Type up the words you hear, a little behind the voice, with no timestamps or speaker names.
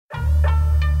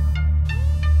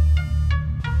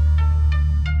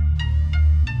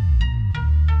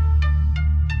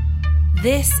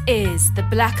This is the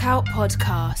Blackout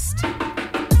Podcast.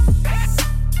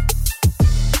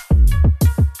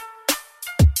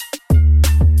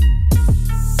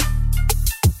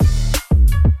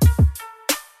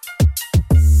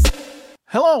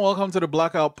 Hello and welcome to the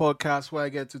Blackout Podcast, where I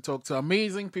get to talk to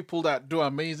amazing people that do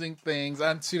amazing things.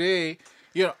 And today,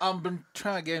 I've been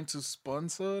trying to get him to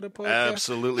sponsor the podcast.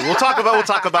 Absolutely. We'll talk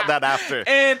about that after.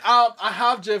 And I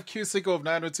have Jeff Cusick of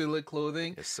 902 Lit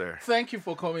Clothing. Yes, sir. Thank you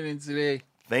for coming in today.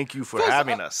 Thank you for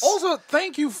having us. Also,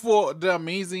 thank you for the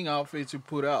amazing outfits you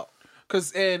put out.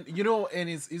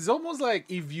 It's almost like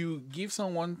if you give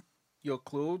someone your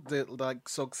clothes, they like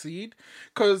succeed.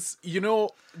 Because,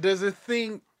 there's a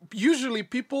thing. Usually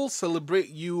people celebrate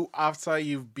you after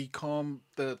you've become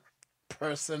the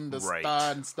person, the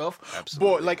star and stuff.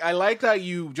 Absolutely. But I like that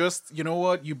you just,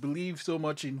 you believe so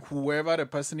much in whoever the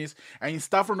person is, and you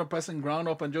start from the person ground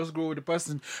up and just grow with the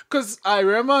person. Because I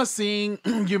remember seeing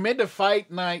you made the Fight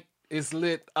Night is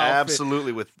Lit outfit.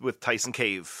 Absolutely, with Tyson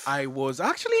Cave. I was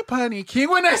actually panicking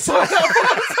when I saw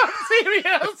that. I'm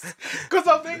serious. Because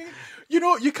I'm thinking,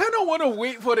 you kind of want to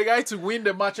wait for the guy to win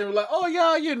the match and be like, oh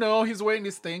yeah, he's wearing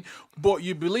this thing. But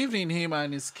you believed in him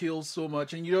and his skills so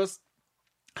much, and you just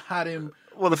had him.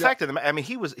 Well, the fact of the matter,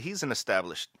 he's an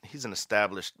established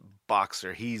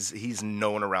boxer. He's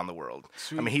known around the world.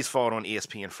 Sweet. I mean, he's fought on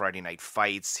ESPN Friday Night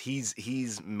Fights.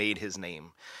 He's made his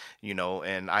name,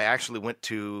 and I actually went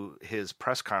to his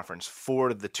press conference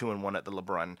for the 2-1 at the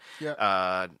LeBron.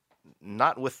 Yeah.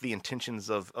 Not with the intentions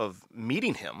of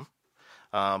meeting him.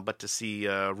 But to see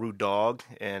Rude Dog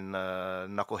and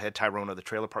Knucklehead Tyrone of the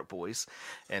Trailer Park Boys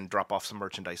and drop off some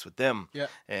merchandise with them. Yeah.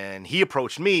 And he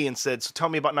approached me and said, so tell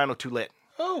me about 902 Lit.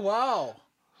 Oh, wow.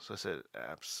 So I said,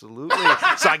 absolutely.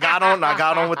 So I got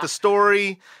on with the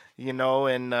story,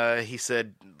 and he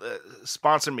said,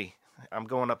 sponsor me. I'm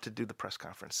going up to do the press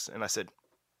conference. And I said,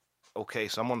 okay.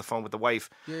 So I'm on the phone with the wife.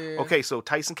 Yeah. Okay, so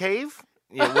Tyson Cave?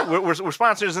 Yeah, we're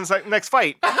sponsors in the next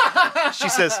fight. She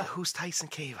says, who's Tyson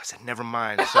Cave? I said, never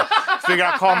mind. So figured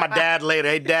I'll call my dad later.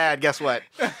 Hey, Dad, guess what?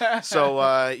 So,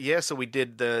 so we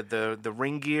did the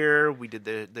ring gear. We did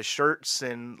the shirts.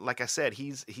 And like I said,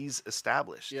 he's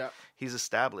established. Yeah. He's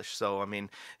established. So, I mean,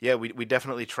 yeah, we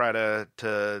definitely try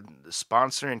to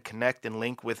sponsor and connect and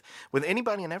link with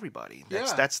anybody and everybody.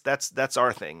 That's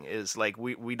our thing, is like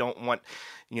we don't want,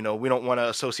 we don't want to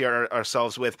associate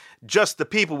ourselves with just the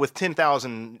people with 10,000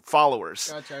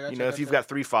 followers. Gotcha, if you've got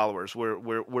 3 followers,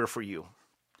 we're for you.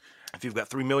 If you've got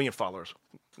 3 million followers,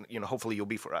 hopefully you'll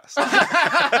be for us.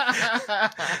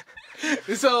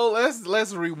 So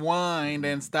let's rewind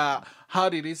and start. How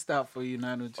did it start for you,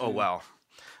 902? Oh, wow.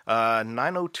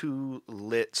 902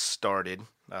 Lit started,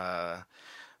 a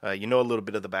little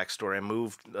bit of the backstory. I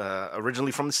moved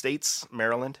originally from the States,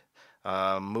 Maryland,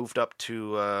 moved up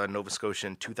to Nova Scotia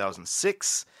in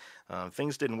 2006.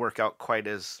 Things didn't work out quite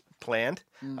as planned,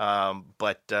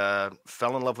 but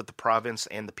fell in love with the province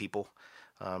and the people.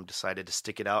 Decided to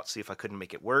stick it out, see if I couldn't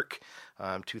make it work.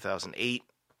 2008,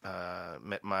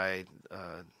 met my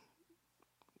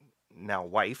now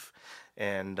wife,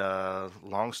 and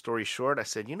long story short, I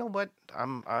said, you know what,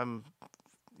 I'm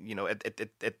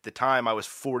at the time I was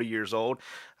 40 years old.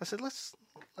 I said, let's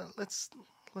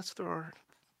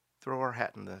throw our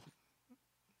hat in the,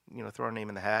 throw our name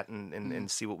in the hat and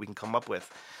see what we can come up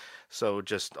with. So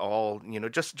just all,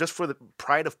 just for the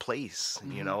pride of place,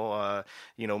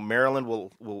 Maryland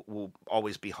will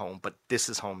always be home, but this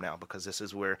is home now because this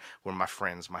is where my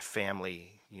friends, my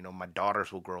family, my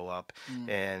daughters will grow up,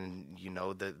 and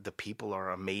the people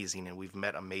are amazing, and we've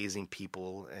met amazing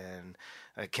people and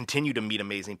continue to meet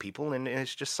amazing people, and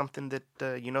it's just something that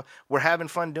we're having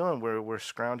fun doing. We're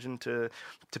scrounging to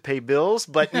pay bills,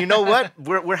 but you know what?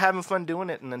 we're having fun doing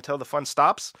it, and until the fun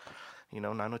stops,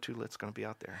 902 Lit's going to be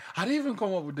out there. How did you even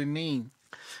come up with the name?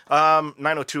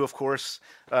 902, of course,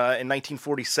 in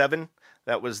 1947.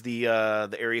 That was the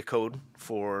area code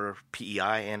for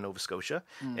PEI and Nova Scotia,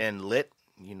 and Lit.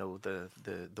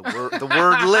 The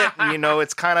word lit.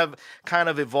 It's kind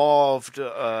of evolved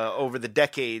over the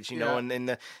decades. And in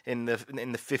the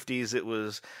 50s it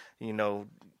was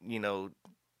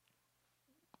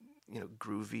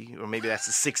groovy, or maybe that's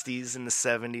the 60s. In the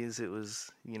 70s it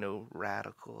was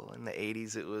radical. In the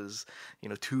 80s it was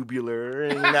tubular,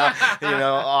 and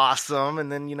awesome,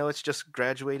 and then it's just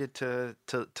graduated to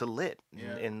lit.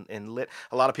 And lit,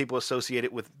 a lot of people associate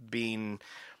it with being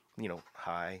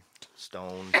high,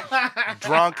 stoned,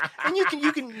 drunk, and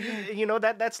you can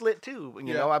that's lit too.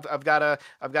 I've got a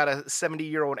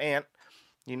 70-year-old aunt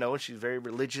You know, she's very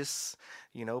religious,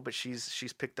 you know, but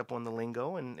she's picked up on the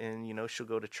lingo, and you know, she'll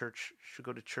go to church,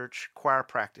 choir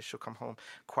practice, she'll come home,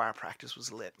 choir practice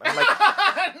was lit. I'm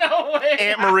like, No way.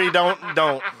 Aunt Marie, don't,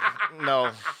 no,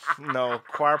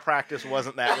 choir practice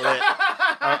wasn't that lit.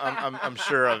 I'm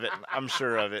sure of it. I'm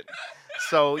sure of it.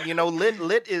 So, you know,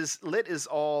 lit is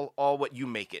all what you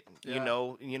make it. Yeah.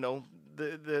 You know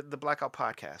the Blackout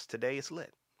Podcast today is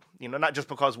lit. You know, not just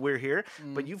because we're here,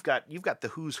 but you've got the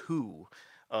who's who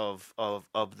of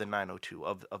the 902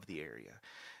 of the area.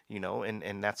 You know,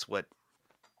 and that's what,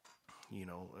 you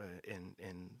know,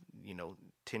 in you know,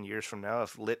 10 years from now,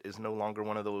 if lit is no longer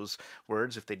one of those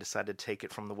words, if they decide to take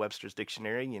it from the Webster's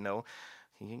Dictionary, you know,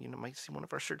 might see one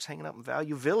of our shirts hanging up in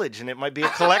Value Village, and it might be a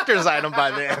collector's item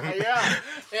by then. Yeah.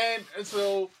 And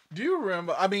so, do you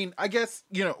remember? I mean, I guess,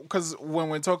 you know, because when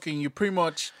we're talking, you pretty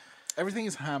much everything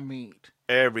is handmade.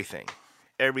 Everything.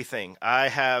 I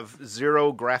have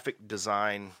zero graphic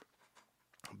design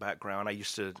background. I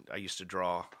used to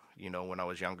draw, you know, when I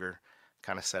was younger.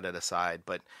 Kind of set it aside,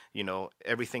 but you know,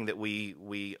 everything that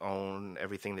we own,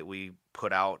 everything that we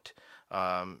put out,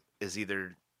 is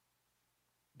either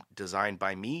designed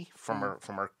by me from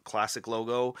our classic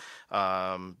logo,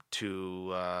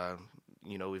 to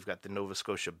you know, we've got the Nova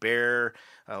Scotia bear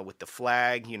with the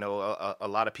flag. You know, a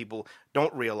lot of people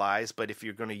don't realize, but if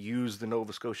you're going to use the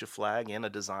Nova Scotia flag in a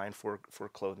design for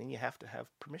clothing, you have to have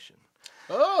permission.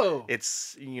 Oh,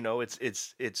 It's, you know, it's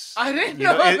I didn't you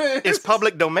know it, this. it's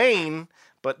public domain,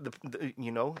 but the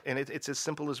you know, and it's as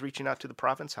simple as reaching out to the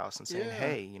province house and saying, Yeah.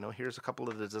 hey, you know, here's a couple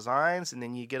of the designs, and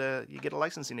then you get a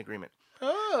licensing agreement,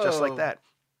 Oh, just like that.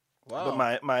 Wow.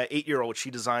 But my 8-year-old,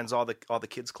 she designs all the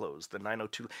kids' clothes, the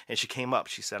 902, and she came up.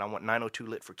 She said, "I want 902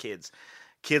 lit for kids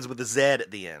with a Z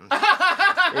at the end."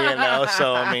 You know,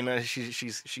 so I mean,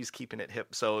 she's keeping it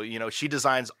hip. So you know, she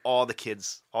designs all the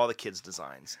kids'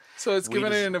 designs. So it's we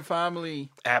given it just- in the family.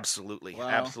 Absolutely, Wow.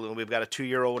 absolutely. We've got a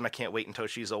 2-year-old, and I can't wait until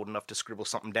she's old enough to scribble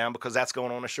something down, because that's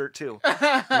going on a shirt too.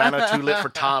 902 lit for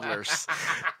toddlers.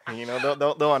 You know,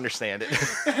 they'll understand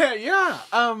it. Yeah.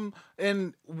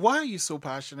 And why are you so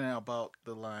passionate about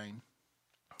the line?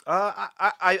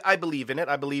 I believe in it.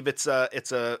 I believe it's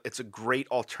a great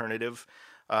alternative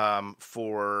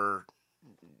for,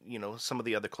 you know, some of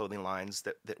the other clothing lines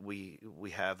that we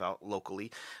have out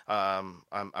locally.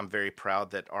 I'm very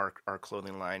proud that our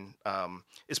clothing line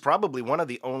is probably one of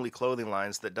the only clothing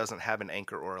lines that doesn't have an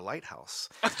anchor or a lighthouse.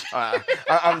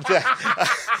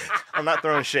 I'm not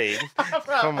throwing shade.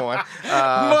 Come on.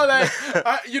 But like,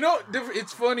 you know,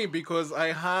 it's funny because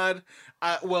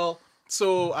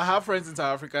so I have friends in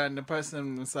South Africa, and the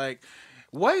person was like,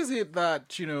 why is it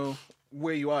that, you know,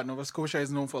 where you are, Nova Scotia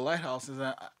is known for lighthouses?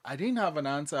 And I didn't have an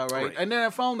answer, right? And then I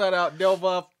found that out there are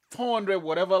over 400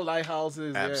 whatever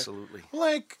lighthouses. Absolutely. There.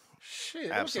 Like,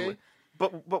 shit, Absolutely.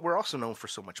 okay. But we're also known for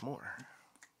so much more.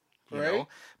 You Right. know?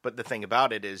 But the thing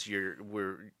about it is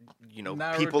we're you know,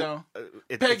 Narrowed people down.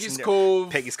 Peggy's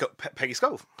Peggy's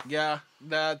Cove. Yeah,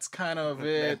 that's kind of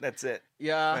it. That's it.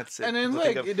 Yeah. That's it. And then,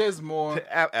 Think of- there's more.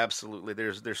 Absolutely.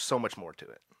 There's so much more to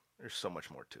it. There's so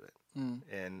much more to it.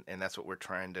 And that's what we're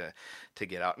trying to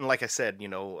get out. And like I said, you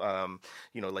know,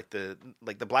 like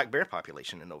the black bear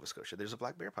population in Nova Scotia. There's a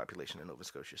black bear population in Nova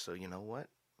Scotia. So you know what?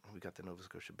 We got the Nova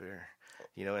Scotia bear.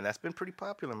 You know, and that's been pretty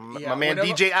popular. Yeah, my man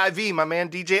whenever-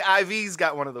 DJ IV's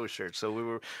got one of those shirts. So we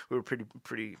were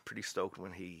pretty stoked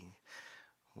when he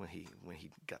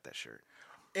got that shirt.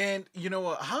 And you know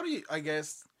what? How do you? I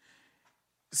guess.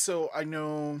 So I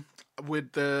know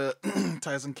with the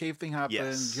Tyson Cave thing happened,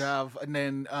 Yes. you have, and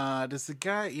then there's a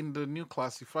guy in the new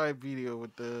Classified video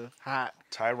with the hat,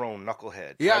 Tyrone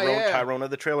Knucklehead. Yeah. Tyrone of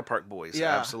the Trailer Park Boys.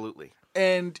 Yeah. Absolutely.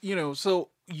 and you know, so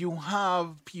you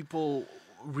have people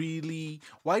really.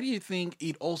 Why do you think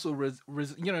it also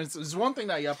you know, it's one thing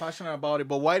that you're passionate about it,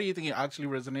 but why do you think it actually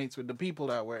resonates with the people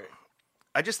that wear it?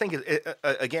 I just think,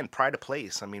 again, pride of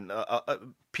place. I mean,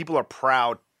 people are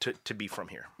proud to be from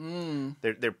here.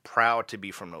 They're proud to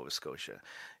be from Nova Scotia.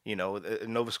 You know,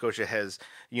 Nova Scotia has,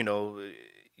 you know,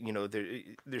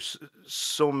 there's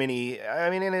so many. I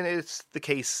mean, and it's the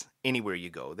case anywhere you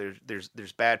go.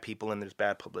 There's bad people, and there's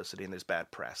bad publicity, and there's bad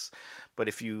press. But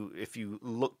if you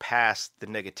look past the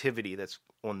negativity that's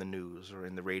on the news or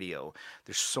in the radio,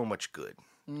 there's so much good.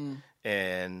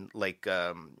 And like.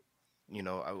 You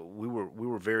know, we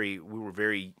were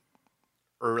very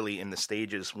early in the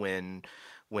stages when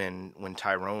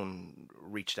Tyrone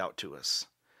reached out to us,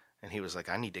 and he was like,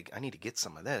 "I need to get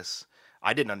some of this."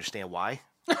 I didn't understand why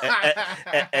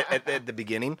at the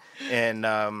beginning, and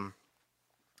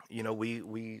you know,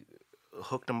 we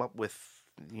hooked him up with,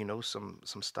 you know, some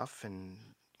stuff, and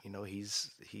you know,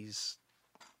 he's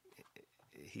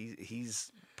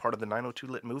part of the 902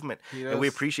 Lit movement, Yes. and we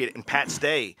appreciate it. And Pat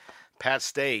Stay,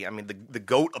 I mean, the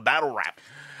goat of battle rap.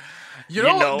 You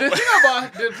know, know.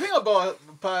 the thing about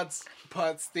Pat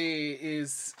Stay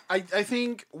is I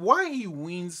think why he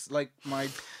wins, like my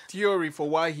theory for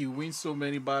why he wins so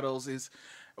many battles is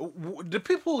the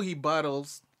people he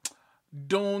battles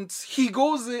don't he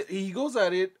goes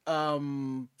at it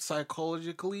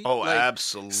psychologically. Oh, like,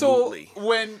 absolutely. So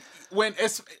when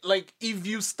like if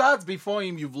you start before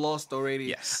him, you've lost already.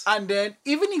 Yes. And then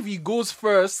even if he goes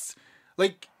first,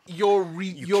 like you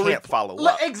can't follow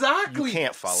like, up. Exactly. You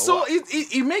can't follow so up.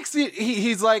 it makes it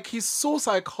he's so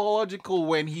psychological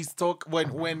when he's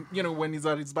when he's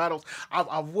at his battles.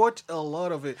 I've watched a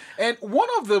lot of it, and one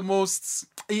of the most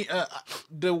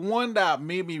the one that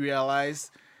made me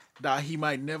realize that he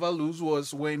might never lose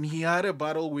was when he had a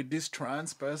battle with this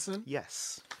trans person.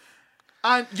 Yes.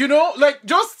 And like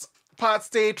just Pat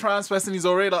Stay trans person is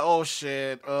already like, oh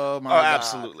shit, oh my god.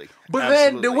 Absolutely. But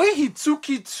Absolutely. then the way he took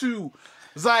it too,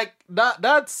 it's like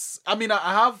that's I mean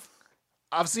I've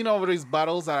seen all of these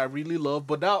battles that I really love,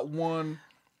 but that one,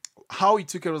 how he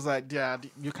took it was like, yeah,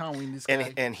 you can't win this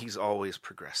guy. And he's always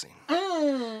progressing.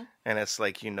 And it's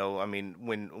like, I mean,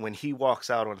 when he walks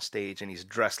out on stage and he's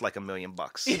dressed like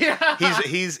 $1,000,000, Yeah.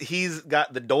 he's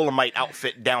got the Dolomite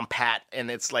outfit down pat,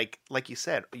 and it's like you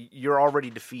said, you're already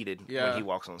defeated Yeah. when he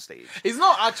walks on stage. It's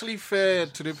not actually fair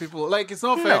to the people. Like it's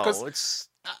not fair because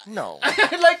no.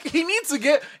 like he needs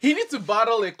to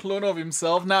battle a clone of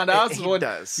himself. Now that's He what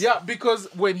does. Yeah, because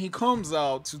when he comes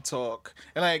out to talk,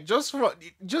 and like just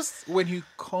when he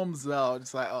comes out,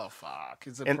 it's like, oh fuck,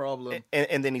 it's a problem.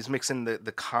 And then he's mixing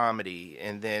the comedy,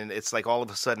 and then it's like all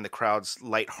of a sudden the crowd's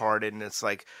lighthearted, and it's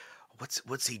like,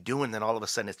 what's he doing? Then all of a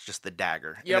sudden it's just the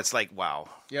dagger, Yep. and it's like, wow.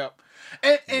 Yep.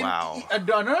 And Wow.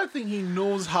 Another thing he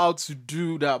knows how to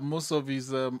do that most of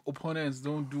his opponents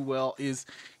don't do well is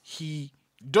he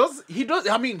does.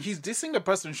 I mean, he's dissing the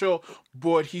person, sure,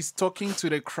 but he's talking to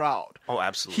the crowd. Oh, He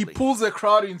absolutely. pulls the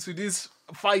crowd into this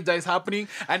fight that is happening,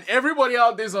 and everybody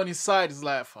out there's on his side is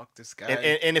like, fuck this guy.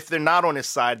 And if they're not on his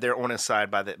side, they're on his side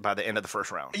by the end of the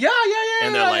first round. Yeah.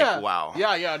 And they're yeah. like, wow.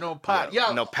 Yeah, no, Pat.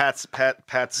 Yeah. No, Pat's Yeah,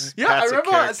 Pat's I a remember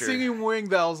character. singing Wing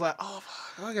that I was like, oh,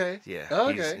 fuck, okay. Yeah.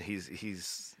 Okay.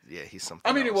 He's something.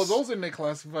 I mean, it was else. also in the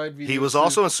classified video. He was too.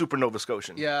 also in Supernova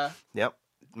Scotian. Yeah. Yep.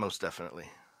 Most definitely.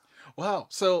 Wow.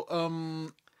 So,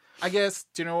 I guess,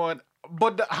 you know what?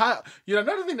 But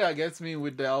another thing that gets me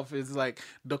with the outfit is like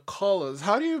the colors.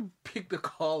 How do you pick the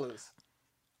colors?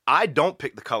 I don't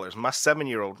pick the colors. My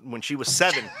 7-year-old, when she was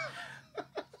 7,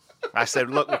 I said,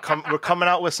 "Look, we're coming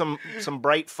out with some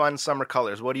bright, fun summer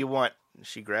colors. What do you want?"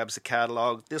 She grabs the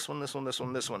catalog. This one.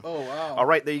 Oh, wow. All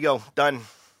right, there you go. Done.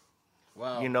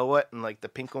 Wow. You know what? And like the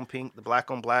pink on pink, the black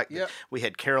on black. Yep. We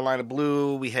had Carolina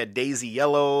blue. We had Daisy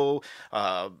yellow.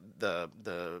 The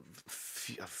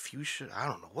fuchsia. I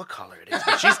don't know what color it is,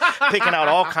 but she's picking out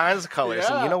all kinds of colors.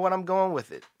 Yeah. And you know what? I'm going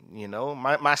with it.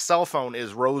 My cell phone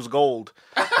is rose gold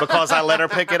because I let her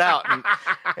pick it out.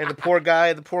 And the poor guy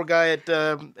at the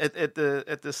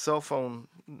cell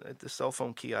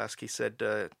phone kiosk, he said,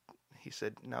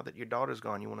 now that your daughter's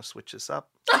gone, you want to switch this up?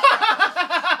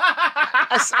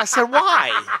 I said,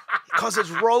 why? Because it's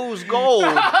rose gold.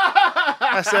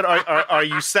 I said, are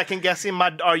you second guessing my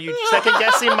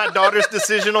daughter's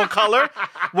decision on color?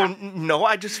 Well, no,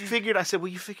 I just figured. I said,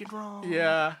 well, you figured wrong.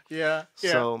 Yeah.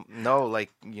 So no,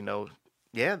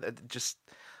 just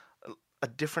a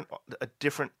different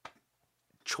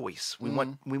choice. We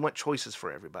want choices for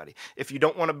everybody. If you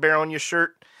don't want to bear on your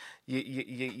shirt,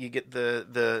 you get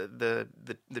the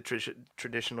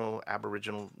traditional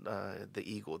Aboriginal the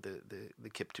eagle, the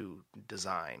Kiptu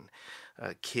design.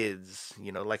 Kids,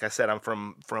 like I said, I'm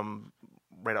from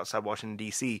right outside Washington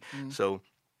D.C. So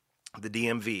the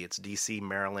DMV, it's D.C.,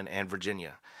 Maryland, and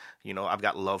Virginia. I've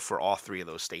got love for all three of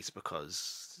those states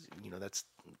because that's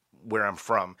where I'm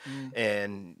from.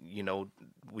 And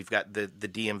we've got the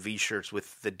DMV shirts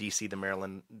with the DC, the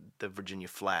Maryland, the Virginia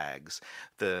flags,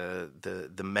 the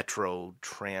Metro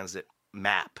Transit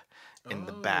map in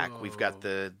the back. We've got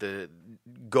the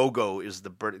go-go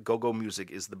go-go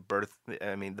music is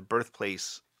the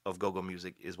birthplace of go-go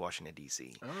music is Washington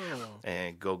DC.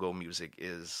 And go-go music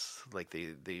is like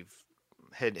they've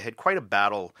had quite a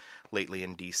battle lately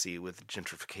in DC with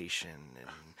gentrification and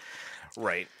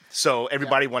right. So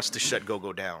everybody wants to shut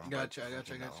go-go down. Gotcha.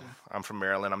 I'm from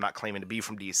Maryland. I'm not claiming to be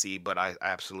from DC, but I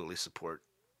absolutely support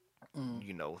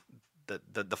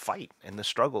the fight and the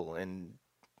struggle, and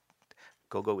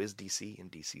go-go is DC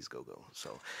and DC's go-go.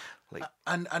 So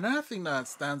and another thing that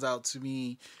stands out to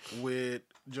me with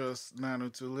just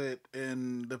 902 Lit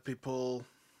and the people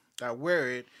that wear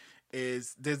it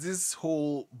is there's this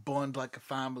whole bond like a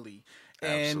family.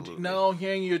 And Absolutely. now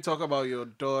hearing you talk about your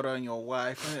daughter and your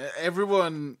wife,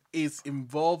 everyone is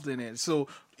involved in it. So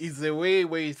it's a way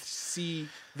where you see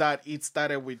that it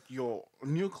started with your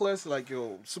nucleus, like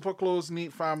your super close,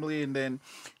 neat family, and then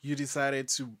you decided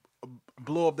to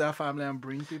blow up that family and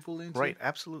bring people into Right, it.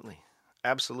 absolutely.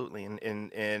 Absolutely.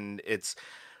 And it's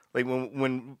like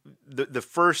when the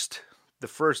first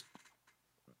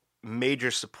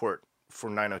major support for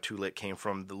 902 Lit came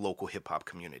from the local hip hop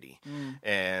community.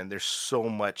 And there's so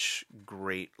much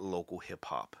great local hip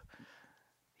hop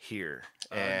here.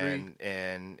 I agree.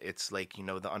 And it's like,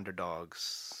 the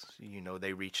underdogs,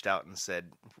 they reached out and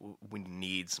said, we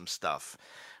need some stuff.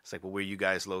 It's like, well, where are you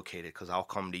guys located? Because I'll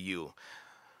come to you.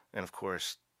 And of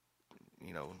course,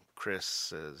 Chris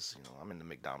says, I'm in the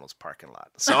McDonald's parking lot.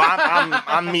 So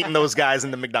I'm meeting those guys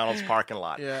in the McDonald's parking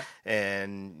lot. Yeah.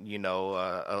 And,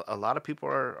 a lot of people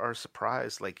are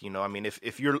surprised. Like,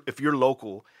 if you're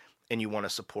local and you want to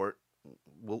support,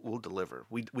 we'll deliver.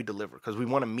 We deliver because we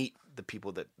want to meet the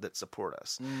people that support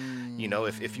us.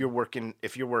 If you're working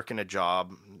a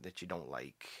job that you don't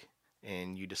like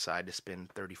and you decide to spend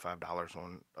 $35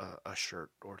 on a shirt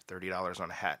or $30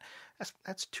 on a hat,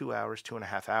 that's 2 hours,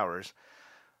 2.5 hours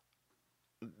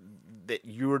that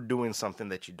you're doing something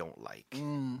that you don't like,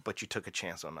 but you took a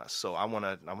chance on us. So I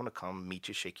wanna come meet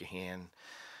you, shake your hand,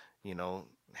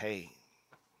 hey,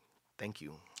 thank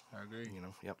you. I agree.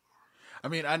 Yep. I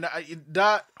mean, and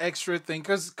that extra thing,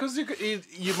 because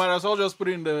you might as well just put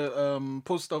it in the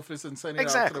post office and send it out to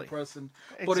Exactly. the person.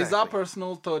 But it's that Exactly.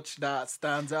 personal touch that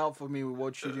stands out for me with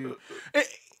what you do.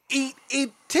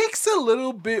 It takes a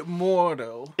little bit more,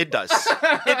 though. It does.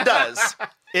 It does.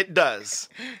 It does.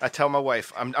 I tell my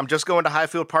wife, I'm just going to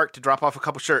Highfield Park to drop off a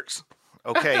couple shirts.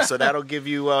 Okay, so that'll give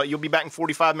you, you'll be back in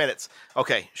 45 minutes.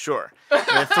 Okay, sure. And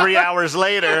then 3 hours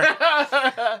later,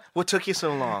 what took you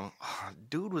so long? Oh,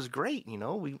 dude was great,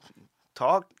 we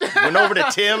talked, went over to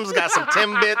Tim's, got some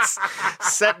Timbits,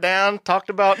 sat down, talked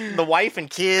about the wife and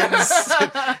kids.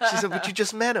 She said, but you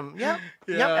just met him. Yeah,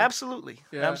 absolutely.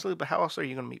 Yeah. Absolutely. But how else are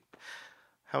you going to meet?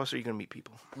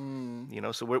 People?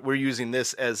 So we're using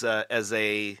this as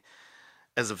a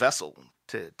vessel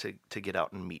to get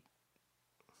out and meet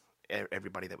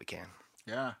everybody that we can.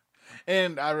 Yeah.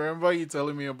 And I remember you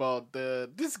telling me about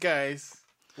this guy's.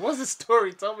 What's the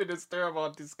story? Tell me the story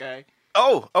about this guy.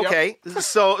 Oh, okay. Yep.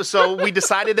 So we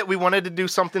decided that we wanted to do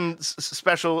something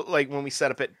special, like when we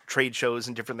set up at trade shows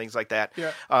and different things like that.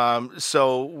 Yeah.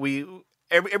 So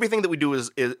everything that we do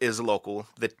is local.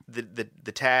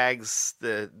 The tags,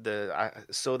 I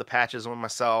sew the patches on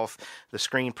myself, the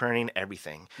screen printing,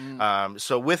 everything.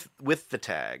 So with the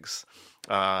tags,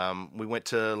 we went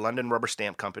to London Rubber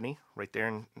Stamp Company right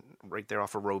there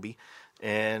off of Roby,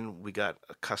 and we got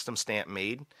a custom stamp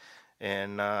made.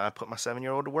 And I put my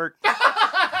 7-year-old to work.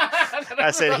 I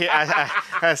said,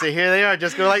 here they are.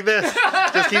 Just go like this.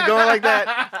 Just keep going like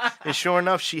that. And sure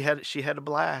enough, she had a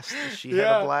blast. She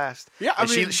had a blast. Yeah, I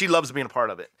mean, she loves being a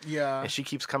part of it. Yeah. And she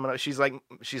keeps coming up. She's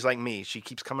like me. She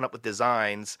keeps coming up with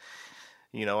designs.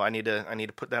 I need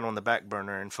to put that on the back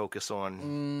burner and focus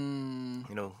on,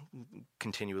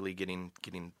 continually getting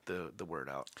the word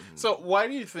out. So why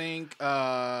do you think?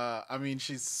 I mean,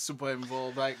 she's super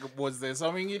involved. Like, was there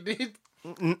something you did?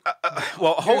 I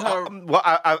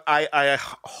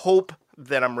hope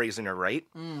that I'm raising her right.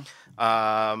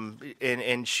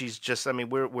 And she's just. I mean,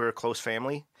 we're a close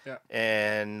family. Yeah.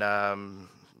 And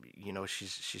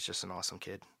she's just an awesome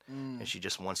kid, and she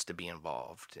just wants to be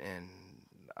involved. And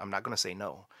I'm not going to say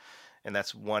no. And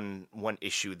that's one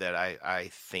issue that I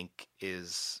think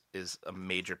is a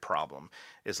major problem,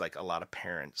 is like a lot of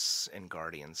parents and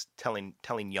guardians telling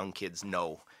young kids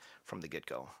no from the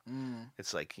get-go.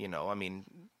 It's like, I mean,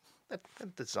 that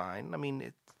design, I mean,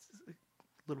 a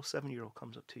little 7-year-old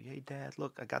comes up to you, hey, Dad,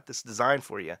 look, I got this design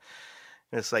for you.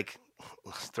 And it's like,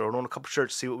 let's throw it on a couple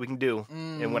shirts, see what we can do.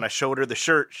 And when I showed her the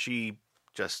shirt, she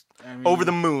just over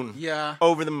the moon. Yeah.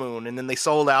 Over the moon. And then they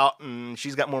sold out, and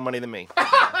she's got more money than me.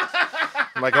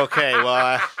 I'm like, okay,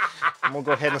 well, I'm gonna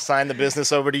go ahead and sign the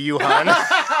business over to you, hon.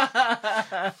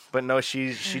 But no,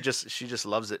 she just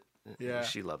loves it. Yeah.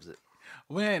 She loves it.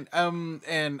 When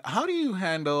and how do you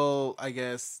handle, I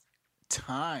guess,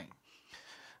 time?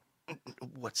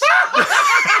 What's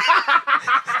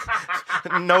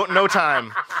no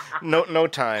time. No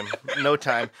time.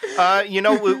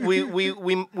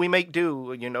 We make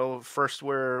do. First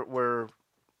we're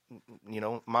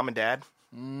mom and dad,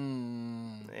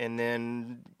 and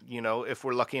then if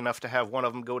we're lucky enough to have one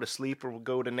of them go to sleep or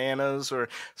go to Nana's or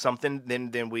something,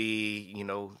 then we,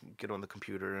 get on the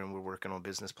computer and we're working on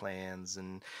business plans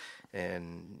and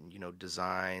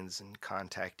designs and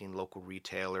contacting local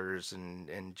retailers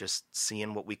and just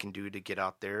seeing what we can do to get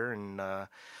out there and,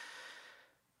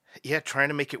 trying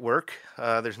to make it work.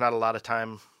 There's not a lot of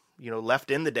time,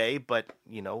 left in the day, but,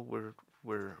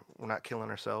 we're not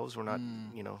killing ourselves. We're not,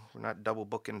 we're not double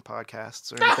booking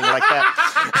podcasts or anything like that.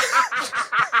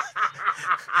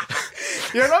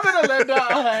 You're not gonna let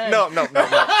that No.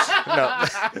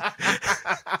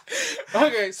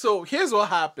 Okay, so here's what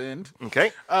happened.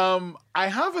 Okay. I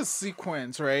have a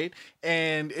sequence, right?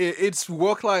 And it's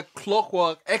worked like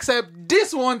clockwork, except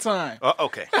this one time.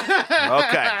 Okay.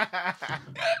 Okay.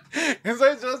 And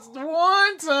so just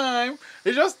one time,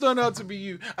 it just turned out to be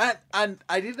you. And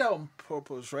I did that on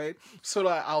purpose, right? So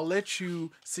that I'll let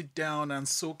you sit down and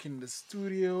soak in the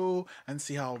studio and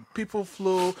see how people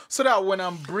flow. So that when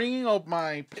I'm bringing up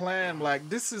my plan, like,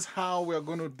 this is how we're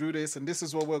going to do this and this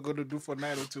is what we're going to do for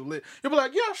 902 Lit. You'll be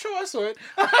like, yeah, sure, I saw it.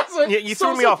 Like, yeah, you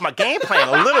threw me off my game plan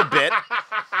a little bit.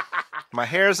 My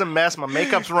hair's a mess. My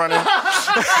makeup's running.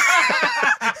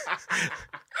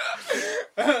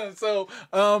 So,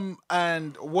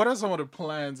 and what are some of the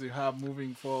plans you have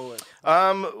moving forward?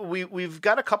 We've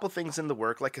got a couple things in the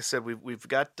work. Like I said, we've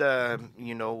got,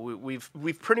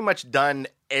 we've pretty much done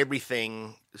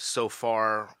everything so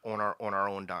far on our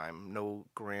own dime. No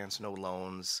grants, no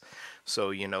loans. So,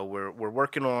 we're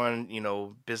working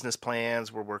on, business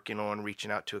plans. We're working on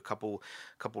reaching out to a couple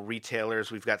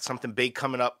retailers. We've got something big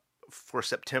coming up for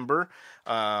September,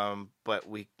 but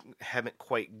we haven't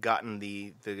quite gotten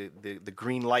the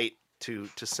green light to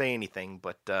say anything.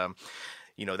 But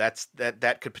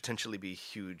that could potentially be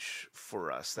huge for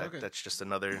us. That's just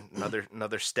another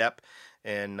step.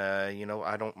 And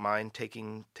I don't mind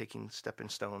taking stepping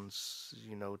stones,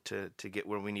 to get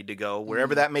where we need to go,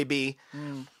 wherever that may be.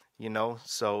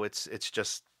 So it's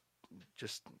just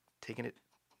taking it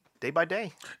day by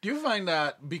day. Do you find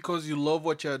that because you love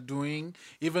what you're doing,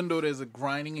 even though there's a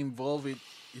grinding involved,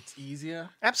 it's easier?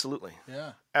 Absolutely.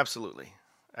 Yeah. Absolutely.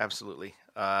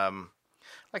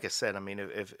 Like I said, I mean,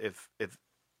 if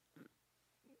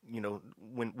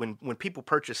when people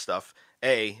purchase stuff,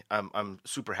 I'm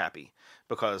super happy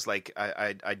because like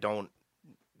I don't,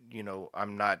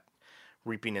 I'm not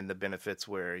reaping in the benefits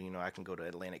where, I can go to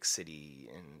Atlantic City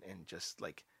and just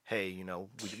like, hey,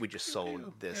 we just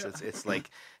sold this. Yeah. It's like,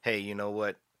 hey, you know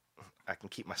what? I can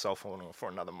keep my cell phone on for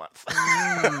another month.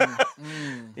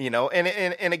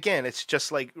 And again, it's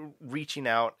just like reaching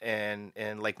out and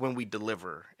like when we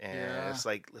deliver and it's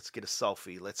like, let's get a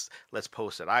selfie. Let's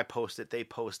post it. I post it. They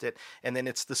post it. And then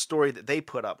it's the story that they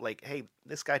put up. Like, hey,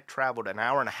 this guy traveled an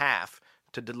hour and a half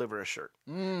to deliver a shirt.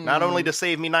 Not only to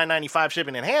save me $9.95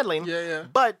 shipping and handling,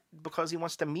 but because he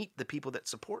wants to meet the people that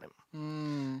support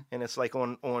him. And it's like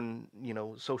on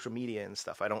social media and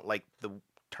stuff. I don't like the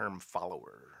term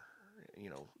follower,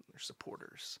 or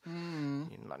supporters.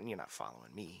 You're not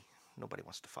following me. Nobody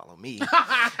wants to follow me,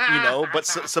 but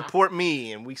support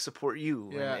me and we support you.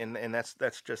 Yeah. And that's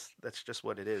just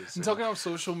what it is. And talking about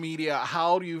social media,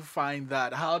 how do you find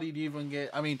that? How did you even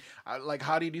get,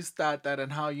 how did you start that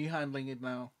and how are you handling it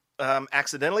now?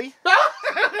 Accidentally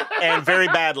and very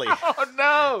badly. Oh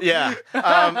no. Yeah.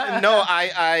 No,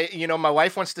 I my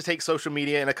wife wants to take social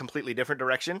media in a completely different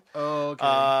direction. Oh,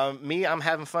 okay. Me, I'm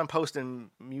having fun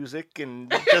posting music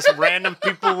and just random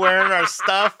people wearing our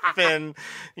stuff and,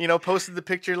 posted the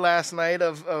picture last night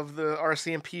of the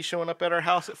RCMP showing up at our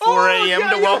house at 4 a.m.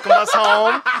 to welcome us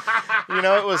home.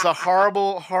 It was a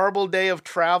horrible, horrible day of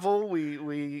travel.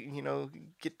 We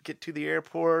get to the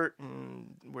airport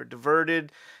and we're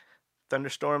diverted.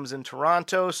 Thunderstorms in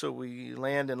Toronto, so we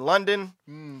land in London,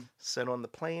 sit on the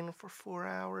plane for 4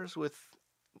 hours with,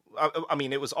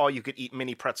 it was all you could eat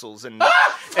mini pretzels and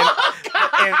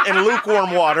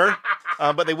lukewarm water,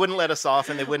 but they wouldn't let us off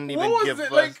and they wouldn't even give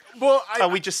us.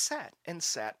 We just sat and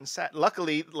sat and sat.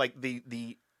 Luckily, like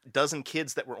the dozen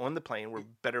kids that were on the plane were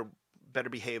better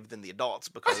behaved than the adults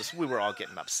because we were all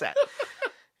getting upset.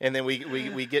 And then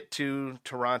we get to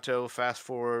Toronto, fast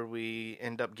forward, we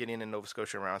end up getting in Nova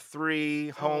Scotia around 3,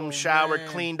 home, showered,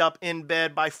 cleaned up, in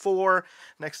bed by 4.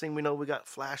 Next thing we know, we got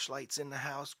flashlights in the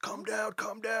house. Come down,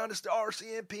 it's the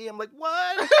RCMP. I'm like,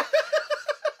 what?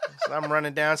 So I'm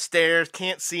running downstairs,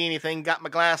 can't see anything, got my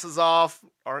glasses off.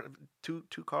 Two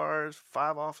cars,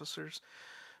 5 officers.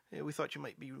 Yeah, we thought you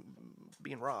might be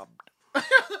being robbed. I'm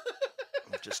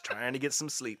just trying to get some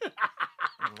sleep.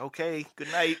 Okay,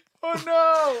 good night. Oh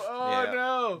no!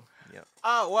 No! Yeah.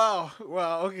 Oh wow!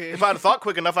 Okay. If I'd have thought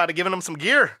quick enough, I'd have given them some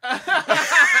gear.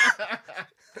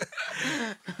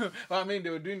 I mean, they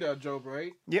were doing their job,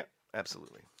 right? Yeah,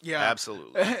 absolutely. Yeah,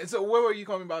 absolutely. So where were you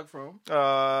coming back from?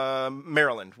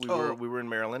 Maryland. We Oh. were in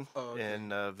Maryland okay.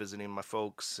 and visiting my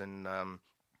folks, and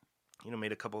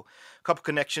made a couple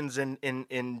connections in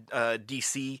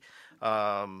DC.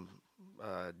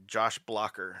 Josh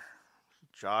Blocker.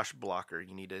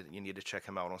 You need to check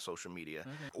him out on social media.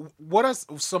 Okay. What are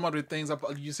some of the things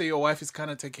you say your wife is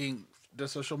kind of taking the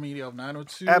social media of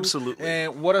 902? Absolutely.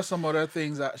 And what are some other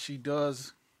things that she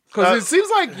does? Because it seems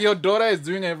like your daughter is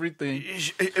doing everything.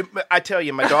 I tell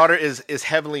you, my daughter is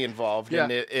heavily involved, Yeah.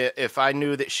 and if I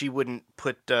knew that she wouldn't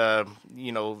put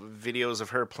videos of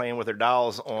her playing with her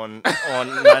dolls on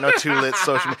 902 Lit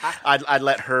social media, I'd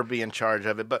let her be in charge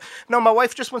of it. But no, my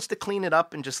wife just wants to clean it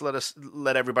up and just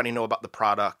let everybody know about the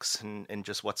products and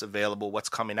just what's available, what's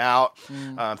coming out,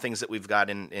 things that we've got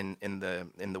in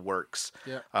the works.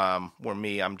 Yeah. Where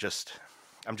me, I'm just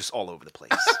all over the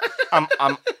place. I'm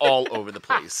all over the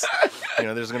place.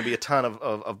 There's going to be a ton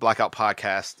of Blackout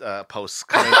podcast posts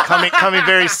coming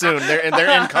very soon.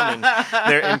 They're incoming.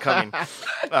 They're incoming.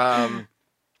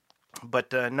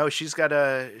 But no, she's in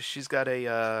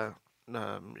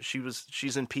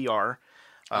PR.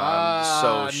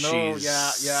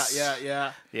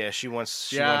 She wants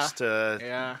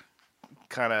to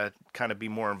kind of be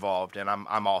more involved, and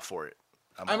I'm all for it.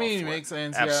 I mean, it makes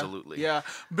sense. Absolutely. Yeah.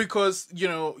 Because,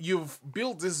 you've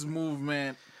built this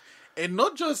movement, and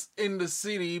not just in the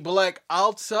city, but like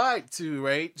outside too,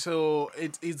 right? So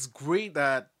it's great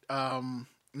that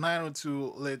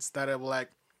 902 Lit started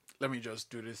like, let me just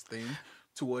do this thing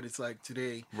to what it's like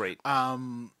today. Right.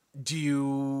 What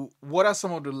are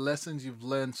some of the lessons you've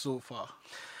learned so far?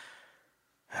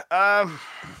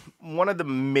 One of the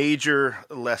major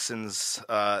lessons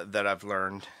that I've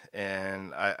learned,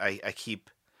 and I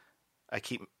keep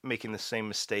making the same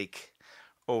mistake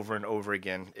over and over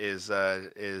again, is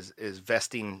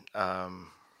vesting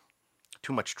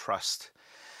too much trust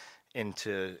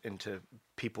into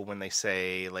people when they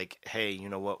say, like, hey, you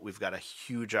know what, we've got a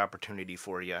huge opportunity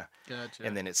for you. Gotcha.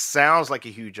 And then it sounds like a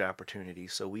huge opportunity,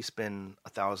 so we spend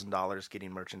 $1,000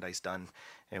 getting merchandise done,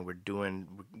 and we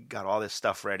got all this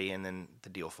stuff ready, and then the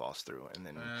deal falls through, and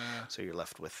then so you're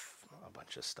left with a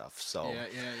bunch of stuff. So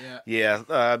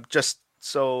just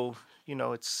so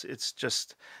it's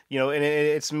just and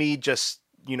it's me just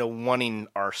wanting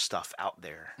our stuff out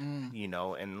there,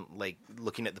 and like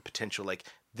looking at the potential, like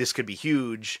this could be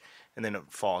huge, and then it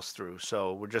falls through.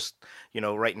 So we're just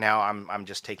right now I'm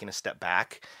just taking a step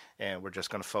back, and we're just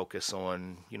going to focus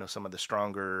on some of the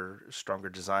stronger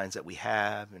designs that we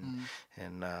have,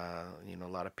 and a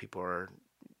lot of people are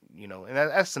and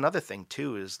that's another thing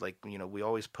too, is like we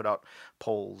always put out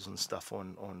polls and stuff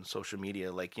on social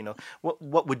media, like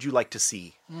what would you like to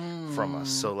see from us?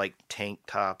 So like tank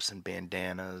tops and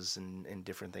bandanas and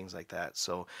different things like that.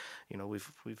 So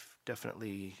we've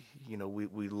definitely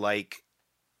we like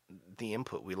the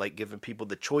input. We like giving people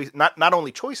the choice, not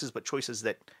only choices, but choices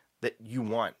that you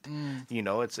want.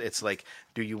 It's like,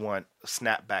 do you want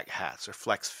snapback hats or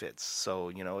flex fits?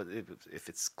 So if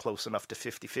it's close enough to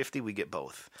 50-50, we get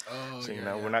both. So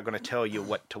we're not going to tell you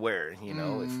what to wear.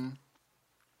 Yes,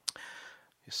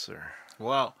 sir.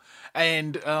 Wow.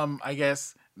 And I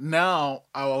guess now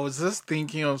I was just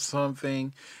thinking of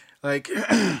something, like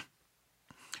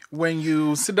when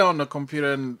you sit down on the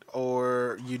computer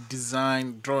or you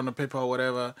design, draw on the paper or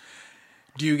whatever,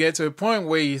 do you get to a point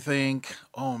where you think,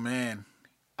 oh man,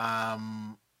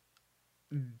 I'm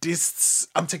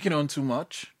taking on too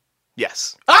much?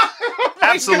 Yes.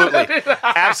 Absolutely.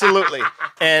 Absolutely.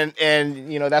 And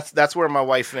that's where my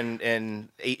wife and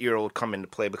 8-year-old come into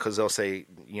play, because they'll say,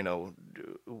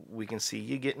 we can see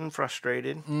you getting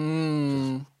frustrated.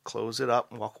 Just close it up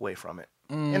and walk away from it.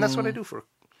 And that's what I do for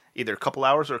either a couple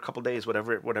hours or a couple days,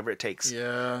 whatever it takes.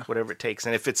 Yeah. Whatever it takes.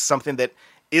 And if it's something that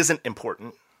isn't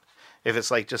important, if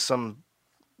it's like just some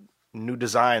new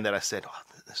design that I said, oh,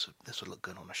 this would look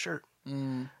good on a shirt.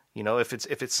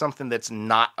 If it's something that's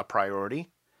not a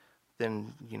priority,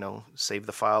 then save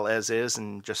the file as is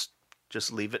and just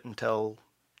leave it until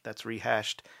that's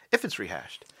rehashed. If it's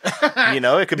rehashed,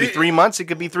 it could be 3 months, it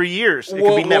could be 3 years, it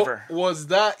could be never. Was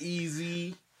that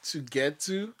easy to get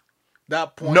to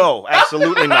that point? No,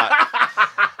 absolutely not.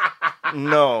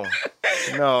 No.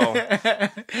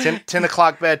 10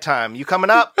 o'clock bedtime. You coming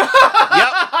up? Yep.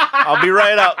 I'll be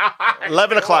right up.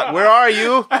 11 o'clock. Where are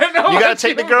you? You got to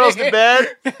take the girls to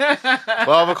bed.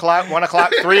 12 o'clock, 1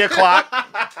 o'clock, 3 o'clock.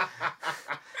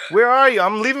 Where are you?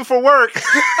 I'm leaving for work.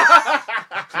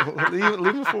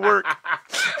 leaving for work.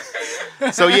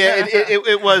 So yeah,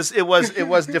 it was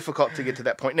difficult to get to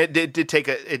that point, and it did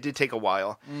take a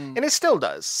while, and it still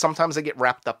does. Sometimes I get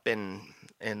wrapped up in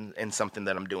in something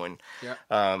that I'm doing. Yeah.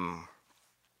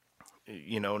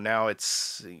 Now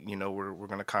it's, we're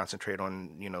going to concentrate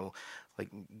on, like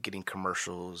getting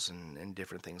commercials and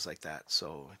different things like that.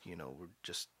 So, we're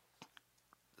just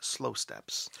slow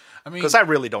steps. I mean, because I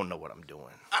really don't know what I'm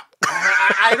doing.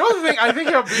 I think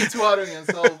you're being too hard on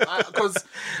yourself. Because,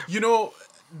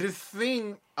 the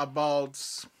thing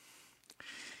about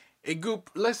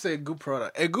let's say a good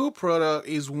product. A good product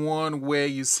is one where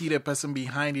you see the person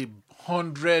behind it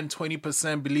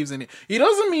 120% believes in it. It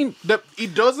doesn't mean that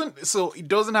it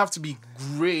doesn't have to be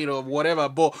great or whatever,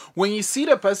 but when you see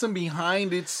the person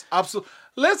behind it, absolutely.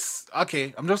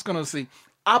 I'm just gonna say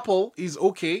Apple is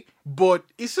okay, but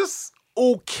it's just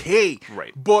okay.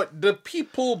 Right. But the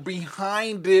people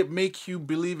behind it make you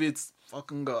believe it's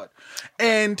fucking God.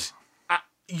 And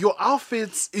your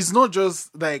outfits is not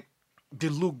just like they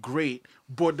look great,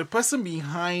 but the person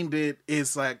behind it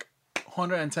is like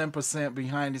 110%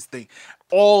 behind this thing,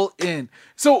 all in.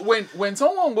 So when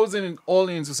someone goes in all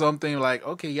into something, like,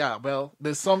 okay, yeah, well,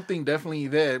 there's something definitely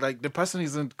there. Like the person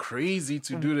isn't crazy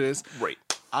to do this. Right.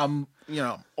 I'm,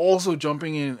 also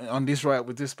jumping in on this ride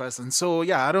with this person. So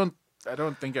yeah, I don't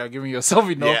think you're giving yourself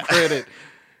enough credit.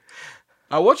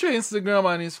 I watch your Instagram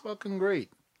and it's fucking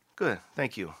great. Good,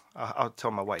 thank you. I'll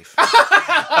tell my wife.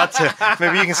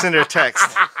 Maybe you can send her a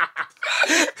text.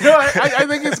 No, I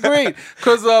think it's great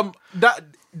because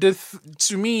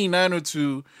to me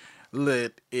 902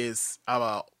 Lit is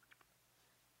about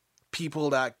people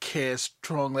that care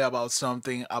strongly about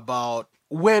something, about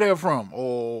where they're from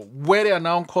or where they are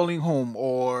now calling home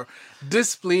or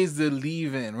this place they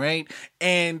live in, right?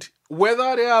 And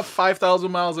whether they are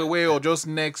 5,000 miles away or just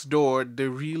next door, they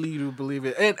really do believe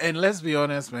it. And let's be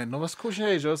honest, man, Nova Scotia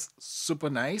is just super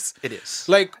nice. It is.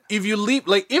 Like, if you leave,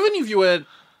 like, even if you were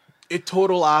a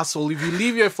total asshole, if you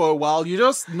live here for a while, you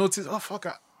just notice, oh, fuck,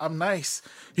 I'm nice.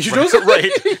 You just,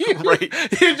 right.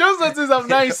 You just notice I'm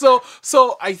nice.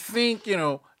 So I think,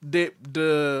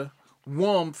 the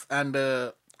warmth and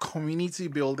the community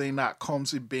building that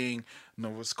comes with being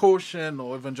Nova Scotian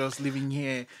or even just living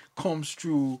here comes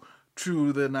through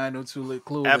the 902 Lit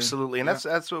clothing. Absolutely, and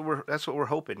that's what we're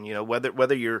hoping.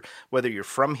 Whether you're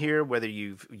from here, whether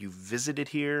you've visited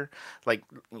here, like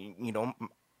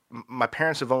my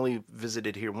parents have only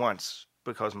visited here once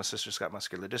because my sister's got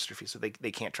muscular dystrophy, so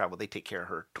they can't travel. They take care of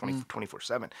her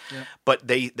 24/7. Yeah. But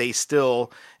they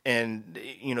still, and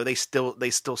they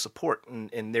still support,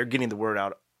 and they're getting the word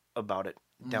out about it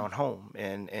down home,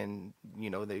 and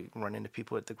they run into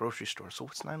people at the grocery store. So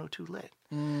what's 902 Lit?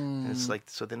 And it's like,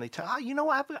 so then they tell,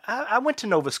 I went to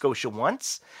Nova Scotia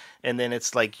once, and then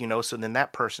it's like, so then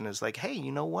that person is like, hey,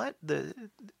 you know what?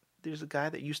 There's a guy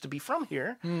that used to be from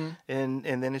here, and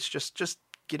then it's just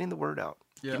getting the word out,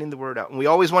 getting the word out, and we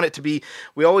always want it to be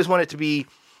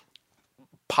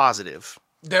positive.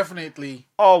 Definitely,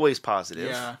 always positive.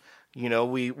 Yeah.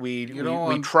 We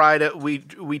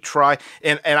try,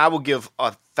 and I will give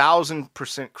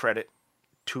 1,000% credit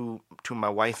to my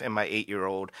wife and my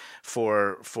 8-year-old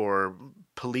for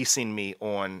policing me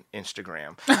on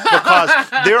Instagram, because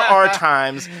there are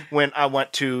times when I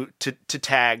want to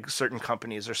tag certain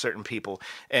companies or certain people,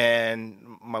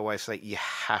 and my wife's like, you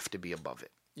have to be above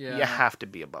it. Yeah. You have to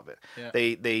be above it. Yeah.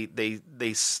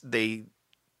 They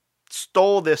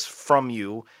stole this from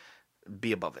you.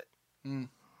 Be above it.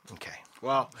 Okay.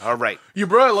 Wow. All right. You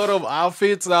brought a lot of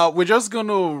outfits. We're just going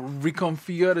to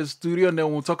reconfigure the studio and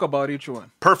then we'll talk about each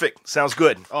one. Perfect. Sounds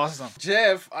good. Awesome.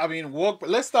 Jeff,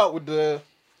 let's start with the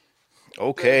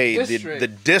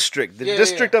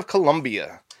District of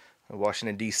Columbia,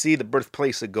 Washington, D.C., the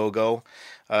birthplace of go-go.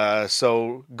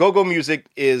 So go-go music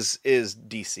is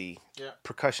D.C. Yeah.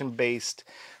 Percussion-based,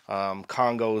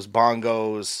 congos,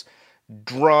 bongos,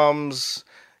 drums.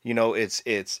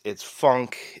 It's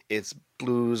funk, it's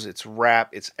blues, it's rap,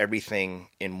 it's everything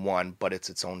in one, but it's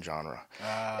its own genre.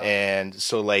 And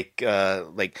so like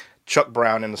Chuck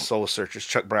Brown and the Soul Searchers,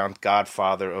 Chuck Brown,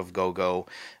 godfather of go-go,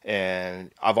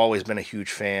 and I've always been a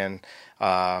huge fan.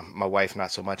 My wife,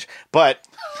 not so much, but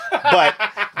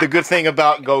the good thing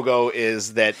about go-go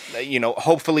is that,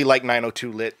 hopefully like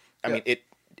 902 Lit, I mean,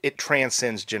 it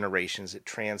transcends generations, it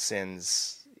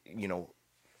transcends,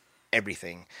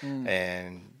 everything.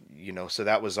 And so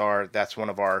that's one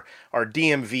of our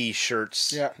DMV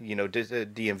shirts. Yeah.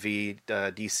 DMV,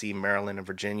 DC, Maryland, and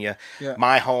Virginia. Yeah.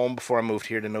 My home before I moved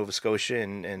here to Nova Scotia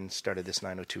and started this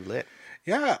 902 Lit.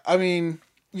 Yeah, I mean,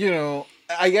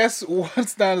 I guess what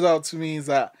stands out to me is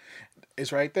that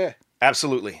it's right there.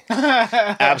 Absolutely.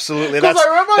 Absolutely.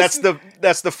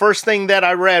 That's the first thing that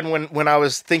I read when I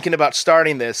was thinking about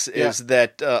starting this is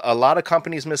that a lot of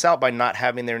companies miss out by not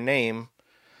having their name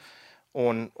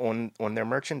on their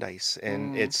merchandise,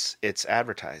 and it's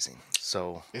advertising.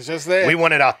 So It's just there. we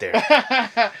want it out there.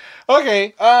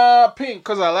 Okay, pink,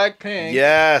 because I like pink.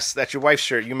 Yes, that's your wife's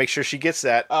shirt. You make sure she gets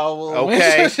that. I will Okay.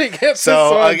 make sure she gets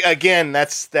So this one. again,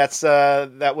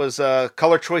 that was a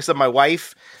color choice of my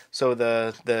wife. So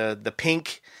the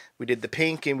pink, we did the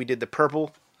pink and we did the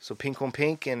purple. So pink on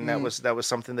pink, and that was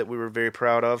something that we were very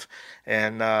proud of,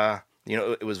 and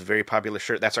it was a very popular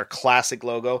shirt. That's our classic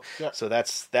logo. Yep. So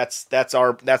that's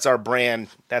our brand.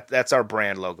 That's our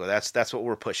brand logo. That's what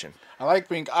we're pushing. I like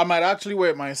pink. I might actually wear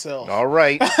it myself. All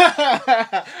right.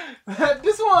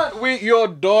 This one with your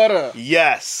daughter.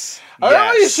 Yes. I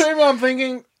remember you Yes. showing me. I'm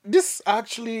thinking,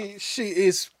 she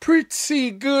is pretty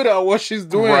good at what she's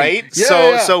doing. Right.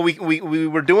 Yeah, So we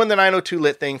were doing the 902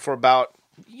 lit thing for about,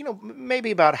 maybe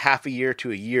about half a year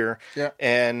to a year. Yeah.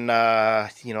 And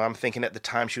I'm thinking at the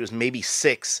time she was maybe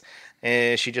 6,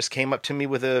 and she just came up to me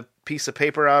with a piece of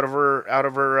paper out of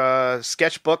her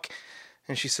sketchbook,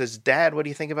 and she says, "Dad, what do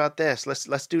you think about this?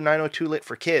 Let's do 902 lit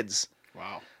for kids."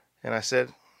 Wow. And I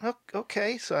said,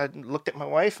 okay. So I looked at my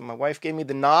wife, and my wife gave me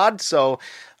the nod. So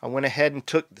I went ahead and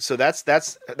took. So that's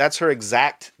her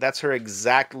exact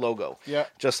logo. Yeah.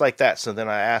 Just like that. So then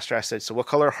I asked her. I said, "So what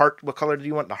color do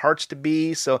you want the hearts to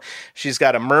be?" So she's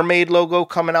got a mermaid logo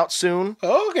coming out soon.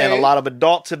 Okay. And a lot of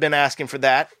adults have been asking for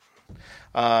that.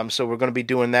 So we're going to be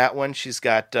doing that one. She's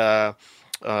got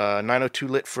 902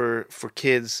 lit for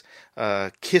kids.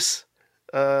 Kiss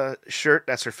shirt.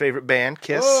 That's her favorite band,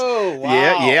 Kiss. Oh,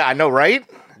 wow. Yeah, I know, right?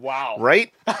 Wow.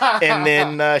 Right? And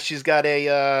then she's got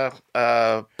a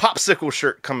popsicle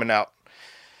shirt coming out.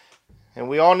 And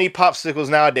we all need popsicles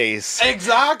nowadays.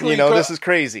 Exactly. This is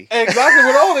crazy. Exactly,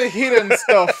 with all the hidden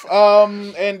stuff.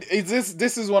 And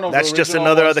this is one of That's the just original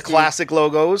another ones of the too. classic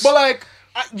logos. But like,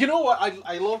 you know what?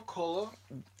 I love color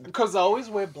because I always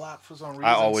wear black for some reason.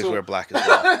 I always wear black as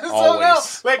well. So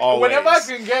Always. now, Always. whenever I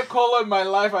can get color in my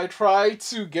life, I try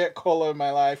to get color in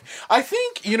my life. I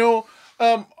think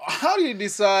how do you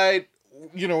decide?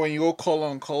 When you go color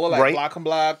on color, like Right. black and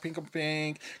black, pink and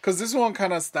pink, because this one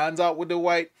kind of stands out with the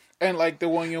white, and like the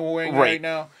one you're wearing right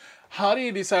now. How do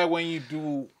you decide when you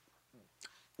do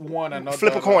one and not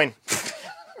Flip the a other? coin.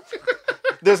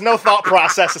 There's no thought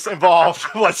process involved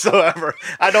whatsoever.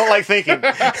 I don't like thinking.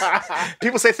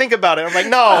 People say, think about it. I'm like,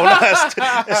 no,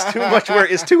 it's too much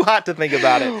work. It's too hot to think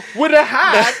about it. With a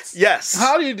hat? Yes.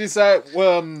 How do you decide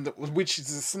which is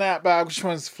a snapback, which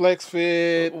one's flex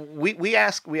fit? We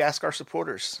ask our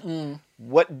supporters,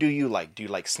 what do you like? Do you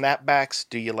like snapbacks?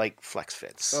 Do you like flex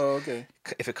fits? Oh, okay.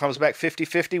 If it comes back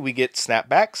 50-50, we get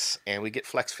snapbacks and we get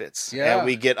flex fits. Yeah. And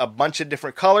we get a bunch of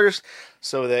different colors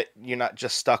so that you're not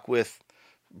just stuck with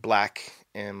black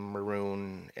and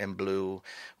maroon and blue.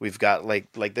 We've got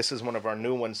like this is one of our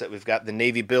new ones that we've got the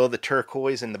navy bill, the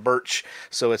turquoise, and the birch.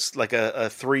 So it's like a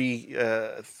three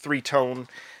tone,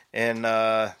 and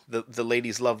the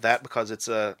ladies love that because it's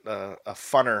a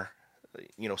funner,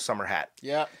 summer hat.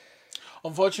 Yeah.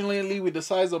 Unfortunately, with the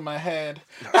size of my head.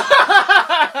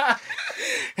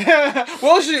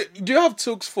 Well, do you have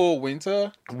toques for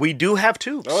winter? We do have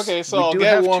tubes. Okay, so We I'll do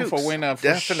get have one tubes. for winter for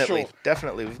Definitely, sure.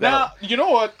 definitely. We've Now, got you know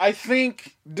what? I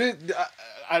think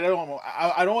I don't know.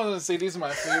 I don't want to say this is my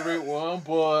favorite one,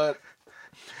 but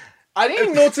I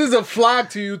didn't notice the flag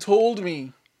till you told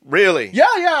me. really. Yeah.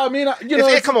 I mean,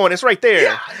 Come on, it's right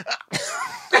there.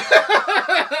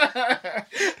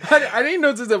 I didn't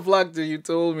notice the flag till you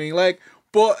told me.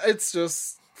 But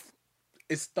it's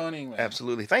stunning, man.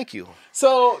 Absolutely. Thank you.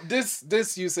 So this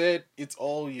you said it's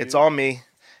all you. It's all me.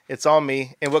 It's all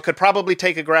me. And what could probably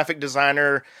take a graphic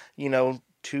designer,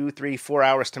 2, 3, 4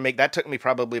 hours to make, that took me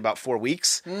probably about 4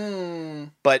 weeks.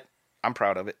 But I'm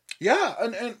proud of it. Yeah,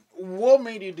 and what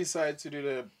made you decide to do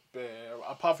the bear?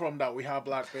 Apart from that, we have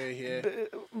Black Bear here.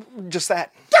 Just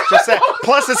that.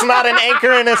 Plus, it's not an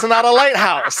anchor and it's not a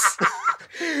lighthouse.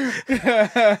 And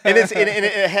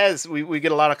it has. We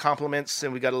get a lot of compliments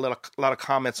and we got a lot of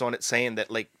comments on it saying that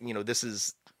this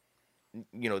is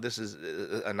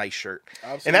a nice shirt.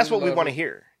 Absolutely, and that's what we love want to it.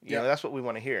 hear. Yeah. That's what we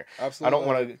want to hear. Absolutely. I don't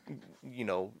want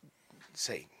to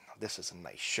say this is a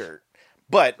nice shirt.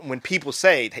 But when people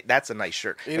say, hey, that's a nice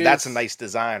shirt, or that's a nice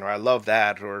design, or I love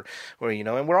that, or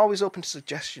and we're always open to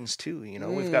suggestions too.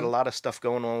 We've got a lot of stuff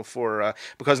going on for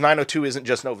because 902 isn't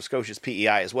just Nova Scotia's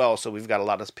PEI as well, so we've got a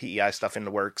lot of PEI stuff in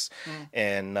the works,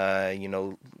 and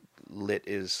Lit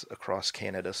is across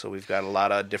Canada, so we've got a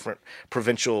lot of different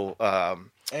provincial.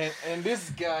 And this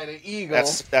guy, the Eagle.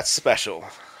 That's special.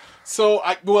 So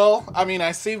I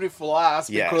saved it for last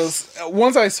Yes. because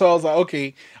once I saw, I was like,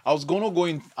 okay, I was gonna go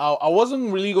in. I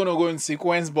wasn't really gonna go in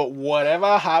sequence, but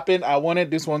whatever happened, I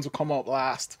wanted this one to come up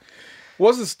last.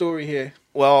 What's the story here?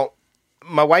 Well,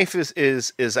 my wife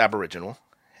is Aboriginal,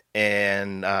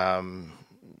 and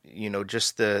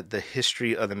just the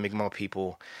history of the Mi'kmaq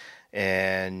people,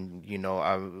 and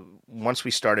once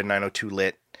we started 902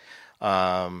 Lit,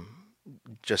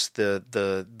 just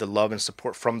the love and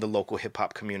support from the local hip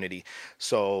hop community.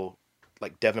 So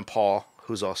like Devin Paul,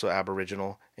 who's also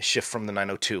Aboriginal, and Shift from the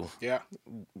 902. Yeah.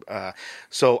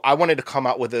 So I wanted to come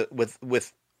out with a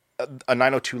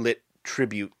 902 Lit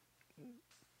tribute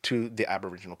to the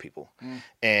Aboriginal people.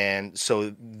 And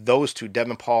so those two,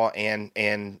 Devin Paul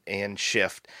and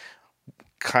Shift,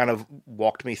 kind of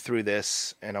walked me through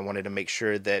this, and I wanted to make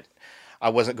sure that I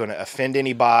wasn't going to offend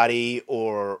anybody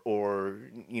or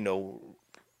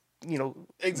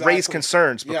Exactly. raise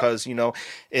concerns, because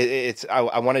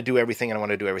I want to do everything, and I want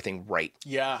to do everything right.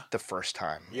 Yeah. The first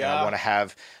time. Yeah. And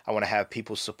I want to have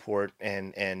people's support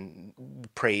and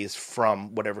praise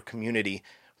from whatever community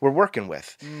we're working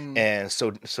with. And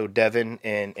so Devin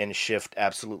and Shift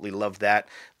absolutely love that.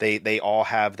 They all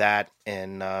have that,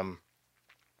 and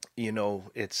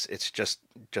it's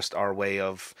just our way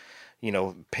of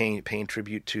paying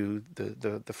tribute to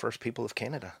the first people of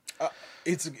Canada.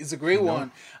 It's a great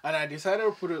one, and I decided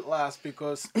to put it last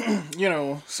because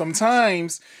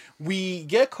sometimes we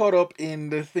get caught up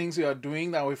in the things we are doing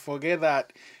that we forget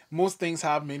that most things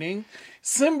have meaning.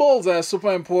 Symbols are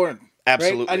super important.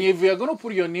 Absolutely. Right? And if you're going to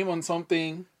put your name on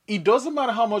something, it doesn't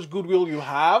matter how much goodwill you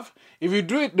have. If you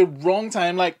do it the wrong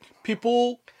time, like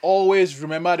people always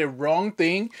remember the wrong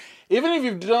thing. Even if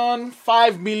you've done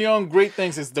 5 million great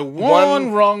things, it's the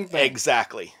one wrong thing.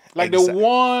 Exactly. Like the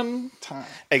one time.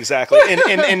 Exactly.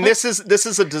 And this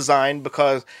is a design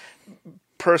because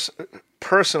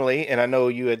personally, and I know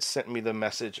you had sent me the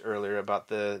message earlier about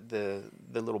the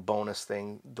little bonus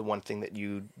thing, the one thing that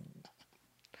you.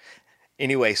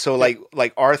 Anyway, so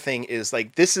like our thing is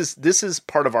like this is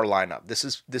part of our lineup.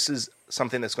 This is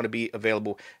something that's going to be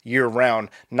available year round,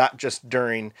 not just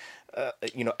during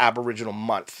Aboriginal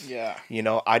month. Yeah.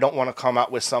 I don't want to come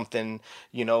out with something,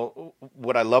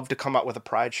 would I love to come out with a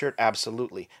Pride shirt?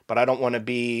 Absolutely. But I don't want to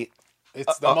be a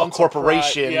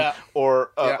corporation or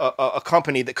a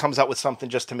company that comes out with something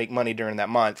just to make money during that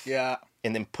month. Yeah.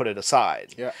 And then put it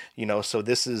aside. Yeah. So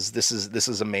this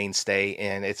is a mainstay,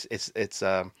 and it's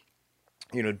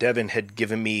Devin had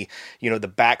given me, the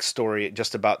backstory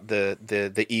just about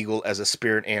the eagle as a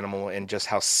spirit animal, and just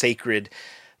how sacred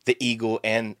the eagle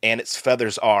and its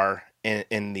feathers are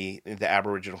in the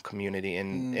Aboriginal community,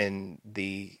 and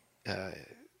the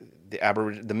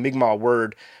Mi'kmaq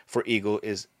word for eagle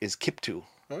is kiptu.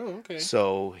 Oh, okay.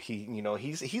 So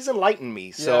he's enlightened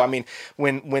me. So I mean,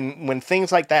 when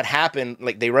things like that happen,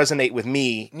 like they resonate with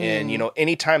me, and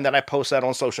anytime that I post that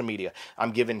on social media,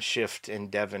 I'm giving Shift and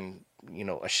Devin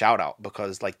a shout out,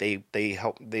 because like they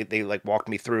help, they like walked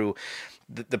me through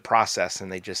the process,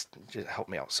 and they just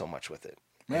helped me out so much with it.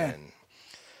 Man. And,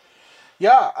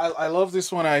 yeah, I love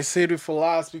this one. I saved it for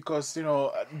last because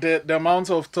the amount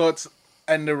of thoughts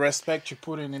and the respect you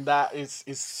put in that is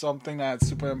something that's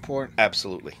super important.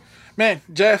 Absolutely. Man,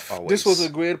 Jeff, Always. This was a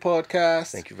great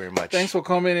podcast. Thank you very much. Thanks for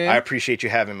coming in. I appreciate you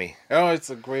having me. Oh, it's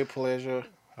a great pleasure.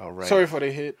 All right. Sorry for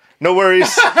the hit. No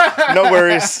worries. No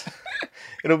worries.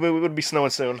 It would be snowing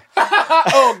soon.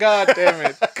 Oh, God damn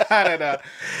it. Canada.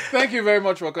 Thank you very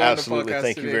much for coming Absolutely. on the podcast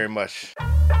Thank today. you very much.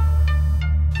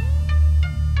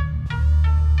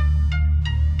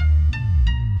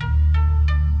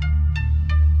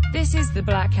 This is the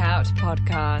Blackout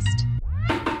Podcast.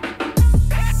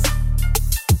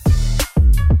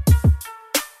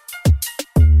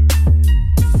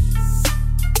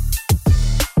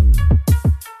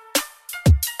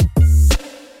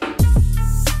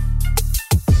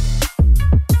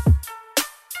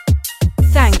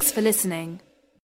 Thanks for listening.